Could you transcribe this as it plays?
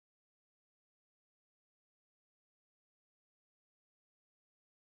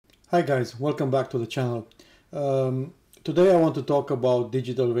Hi guys, welcome back to the channel. Today I want to talk about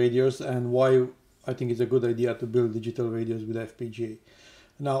digital radios and why I think it's a good idea to build digital radios with FPGA.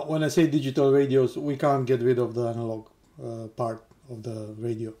 Now, when I say digital radios, we can't get rid of the analog part of the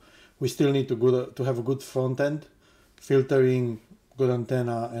radio. We still need to have a good front end, filtering, good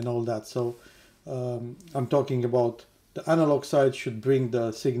antenna and all that. So I'm talking about the analog side should bring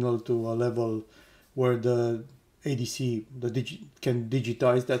the signal to a level where the ADC can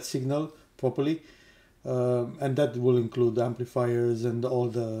digitize that signal properly, and that will include amplifiers and all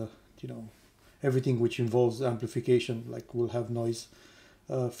the everything which involves amplification, like will have noise,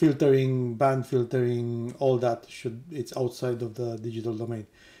 filtering, band filtering, all that it's outside of the digital domain.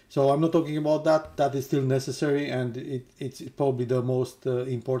 So I'm not talking about that. That is still necessary, and it's probably the most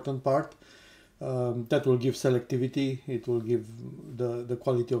important part. That will give selectivity. It will give the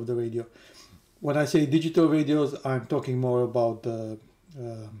quality of the radio. When I say digital radios, I'm talking more about the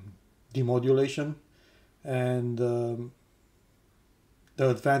demodulation and the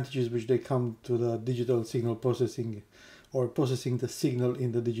advantages which they come to the digital signal processing, or processing the signal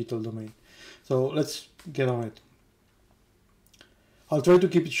in the digital domain. So let's get on it. I'll try to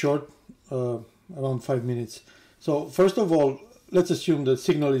keep it short, around 5 minutes. So first of all, let's assume the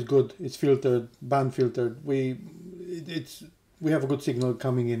signal is good, it's filtered, band filtered. We have a good signal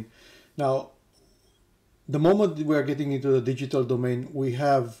coming in. Now, the moment we are getting into the digital domain, we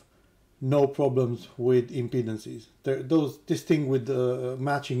have no problems with impedances. This thing with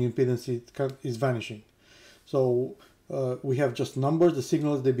matching impedances is vanishing. So we have just numbers. The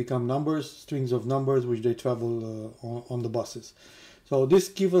signals, they become numbers, strings of numbers, which they travel on the buses. So this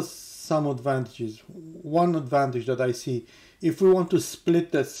gives us some advantages. One advantage that I see, if we want to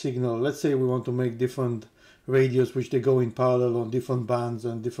split that signal, let's say we want to make different radios which they go in parallel on different bands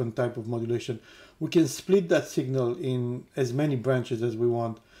and different type of modulation, we can split that signal in as many branches as we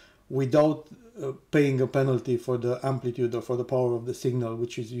want without paying a penalty for the amplitude or for the power of the signal,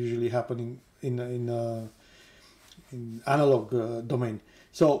 which is usually happening in analog domain.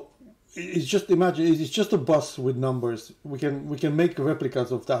 So it's just, imagine it's just a bus with numbers. We can make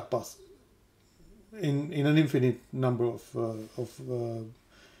replicas of that bus in an infinite number of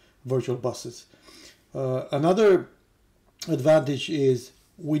virtual buses. Another advantage is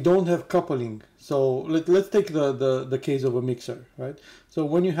we don't have coupling. So let's take the case of a mixer, right? So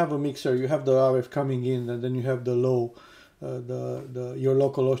when you have a mixer, you have the RF coming in, and then you have the low, your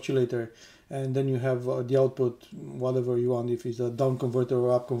local oscillator, and then you have the output, whatever you want, if it's a down converter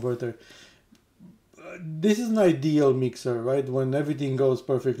or up converter. This is an ideal mixer, right? When everything goes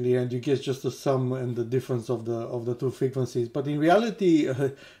perfectly and you get just the sum and the difference of the two frequencies. But in reality,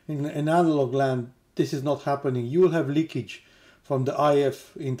 in analog land, this is not happening. You will have leakage from the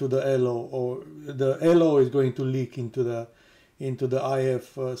IF into the LO, or the LO is going to leak into the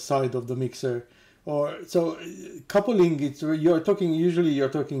IF side of the mixer. Or so coupling, you're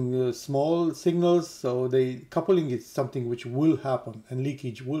talking small signals. So coupling is something which will happen, and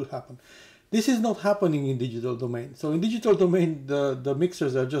leakage will happen. This is not happening in digital domain. So in digital domain, the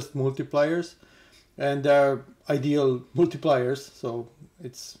mixers are just multipliers, and they're ideal multipliers. So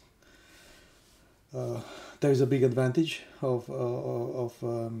it's there is a big advantage of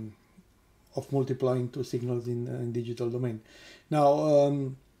multiplying two signals in digital domain.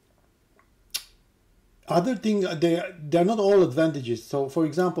 Now, other thing, they're not all advantages. So, for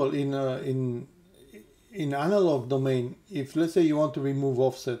example, in analog domain, if let's say you want to remove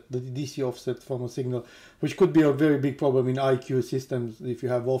offset, the DC offset from a signal, which could be a very big problem in IQ systems if you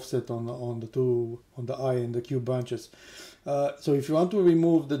have offset on the I and the Q branches. So if you want to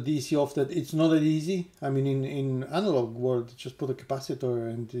remove the DC offset, it's not that easy. I mean, in analog world, just put a capacitor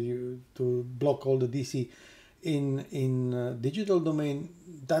and to block all the DC. In digital domain,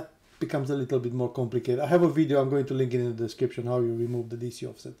 that becomes a little bit more complicated. I have a video, I'm going to link it in the description, how you remove the DC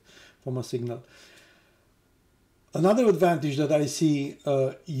offset from a signal. Another advantage that I see,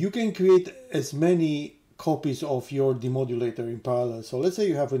 you can create as many copies of your demodulator in parallel. So let's say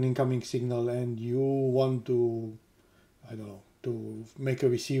you have an incoming signal and you want to, I don't know, to make a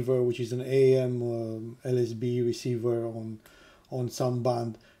receiver which is an AM LSB receiver on some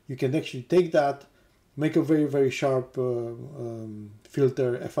band. You can actually take that, make a very, very sharp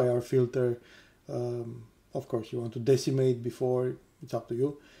filter, FIR filter. Of course, you want to decimate before, it's up to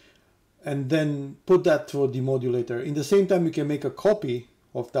you. And then put that through a demodulator. In the same time, you can make a copy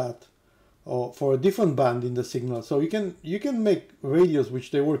of that for a different band in the signal. So you can make radios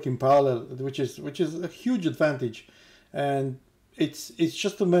which they work in parallel, which is a huge advantage. And it's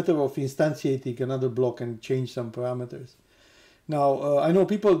just a matter of instantiating another block and change some parameters. Now, I know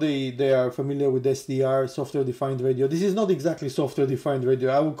people, they are familiar with SDR, software-defined radio. This is not exactly software-defined radio.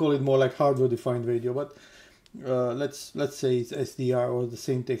 I would call it more like hardware-defined radio, but let's say it's SDR, or the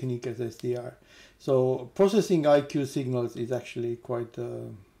same technique as SDR. So processing IQ signals is actually quite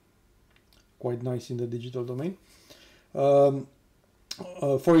nice in the digital domain.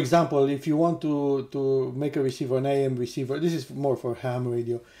 For example, if you want to make a receiver, an AM receiver, this is more for ham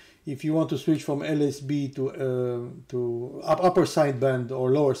radio. If you want to switch from LSB to upper sideband or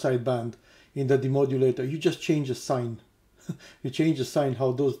lower sideband in the demodulator, you just change a sign. You change the sign,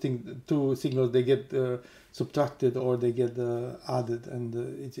 how those two signals, they get subtracted or they get added, and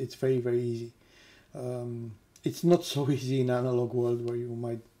it's very, very easy. It's not so easy in analog world, where you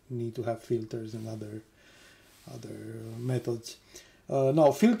might need to have filters and other methods. Now,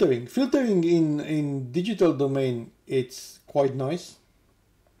 filtering in digital domain, it's quite nice.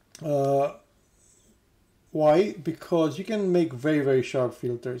 Why? Because you can make very, very sharp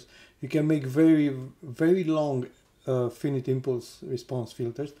filters. You can make very, very long finite impulse response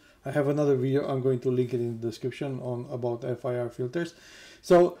filters. I have another video, I'm going to link it in the description, on about FIR filters.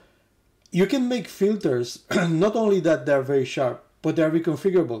 So you can make filters, not only that they're very sharp, but they're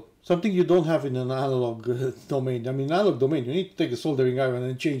reconfigurable. Something you don't have in an analog domain. I mean, analog domain, you need to take a soldering iron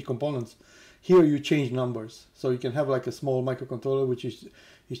and change components. Here you change numbers. So you can have like a small microcontroller which is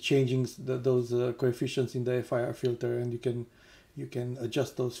changing those coefficients in the FIR filter, and you can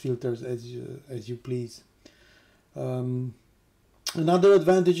adjust those filters as you please. Another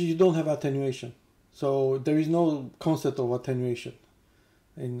advantage is you don't have attenuation. So there is no concept of attenuation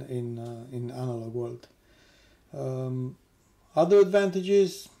in analog world. Other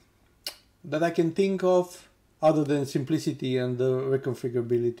advantages that I can think of, other than simplicity and the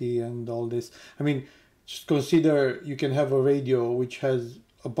reconfigurability and all this, I mean, just consider you can have a radio which has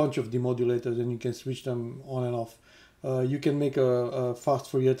a bunch of demodulators and you can switch them on and off. You can make a fast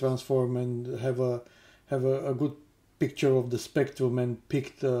Fourier transform and have a good picture of the spectrum and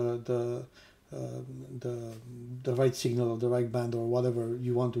pick the right signal or the right band or whatever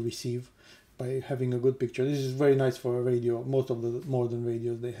you want to receive by having a good picture. This is very nice for a radio. Most of the modern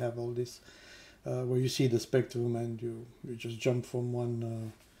radios, they have all this, where you see the spectrum and you just jump from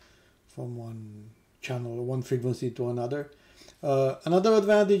one channel or one frequency to another. Another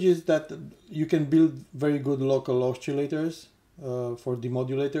advantage is that you can build very good local oscillators for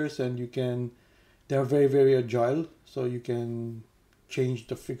demodulators, and they are very, very agile, so you can change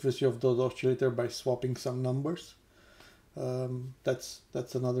the frequency of those oscillators by swapping some numbers. That's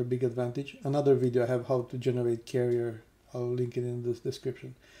another big advantage. Another video I have, how to generate carrier. I'll link it in the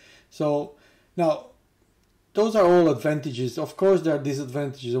description. So now, those are all advantages. Of course, there are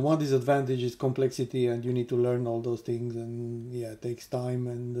disadvantages. One disadvantage is complexity, and you need to learn all those things, and yeah, it takes time,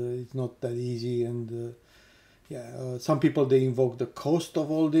 and it's not that easy. And some people, they invoke the cost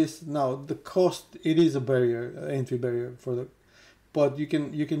of all this. Now, the cost, it is a barrier, entry barrier but you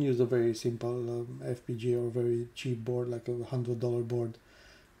can use a very simple FPGA or very cheap board, like a $100 board,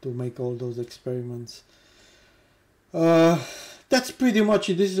 to make all those experiments. That's pretty much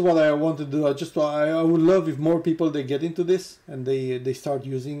it. This is what I want to do. I would love if more people, they get into this and they start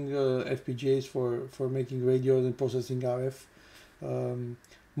using FPGAs for making radios and processing RF.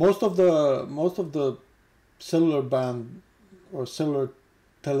 Most of the cellular band or cellular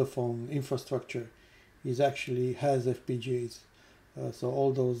telephone infrastructure has FPGAs. So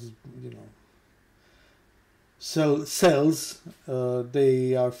all those, cells,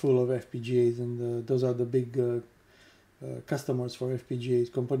 they are full of FPGAs, and those are the big customers for FPGAs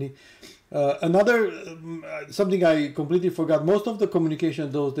company. Another something I completely forgot, most of the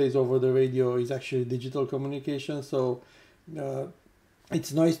communication those days over the radio is actually digital communication. So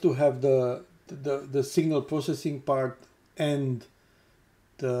it's nice to have the signal processing part and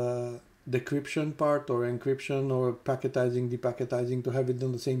the decryption part or encryption or packetizing, depacketizing, to have it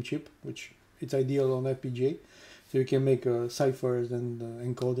on the same chip, which it's ideal on FPGA. So you can make ciphers and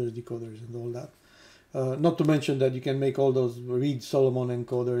encoders, decoders, and all that. Not to mention that you can make all those Reed-Solomon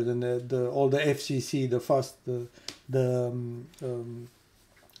encoders and all the FCC, the fast, the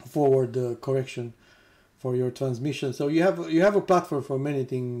forward correction for your transmission. So you have a platform for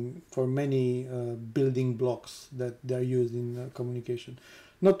many building blocks that they're used in communication.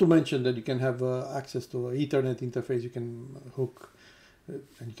 Not to mention that you can have access to an Ethernet interface. You can hook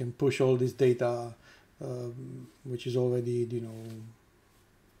and you can push all this data, which is already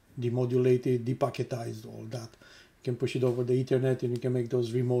demodulated, depacketized, all that. You can push it over the Ethernet, and you can make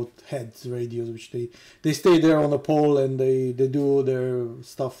those remote heads radios, which they stay there on a pole and they do their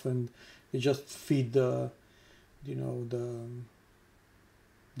stuff, and they just feed the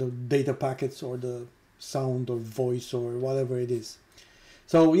data packets or the sound or voice or whatever it is.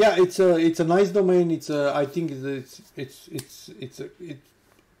 So yeah, it's a nice domain. I think there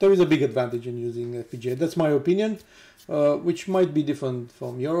is a big advantage in using FPGA. That's my opinion, which might be different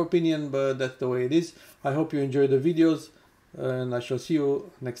from your opinion, but that's the way it is. I hope you enjoy the videos, and I shall see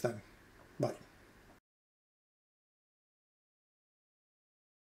you next time. Bye.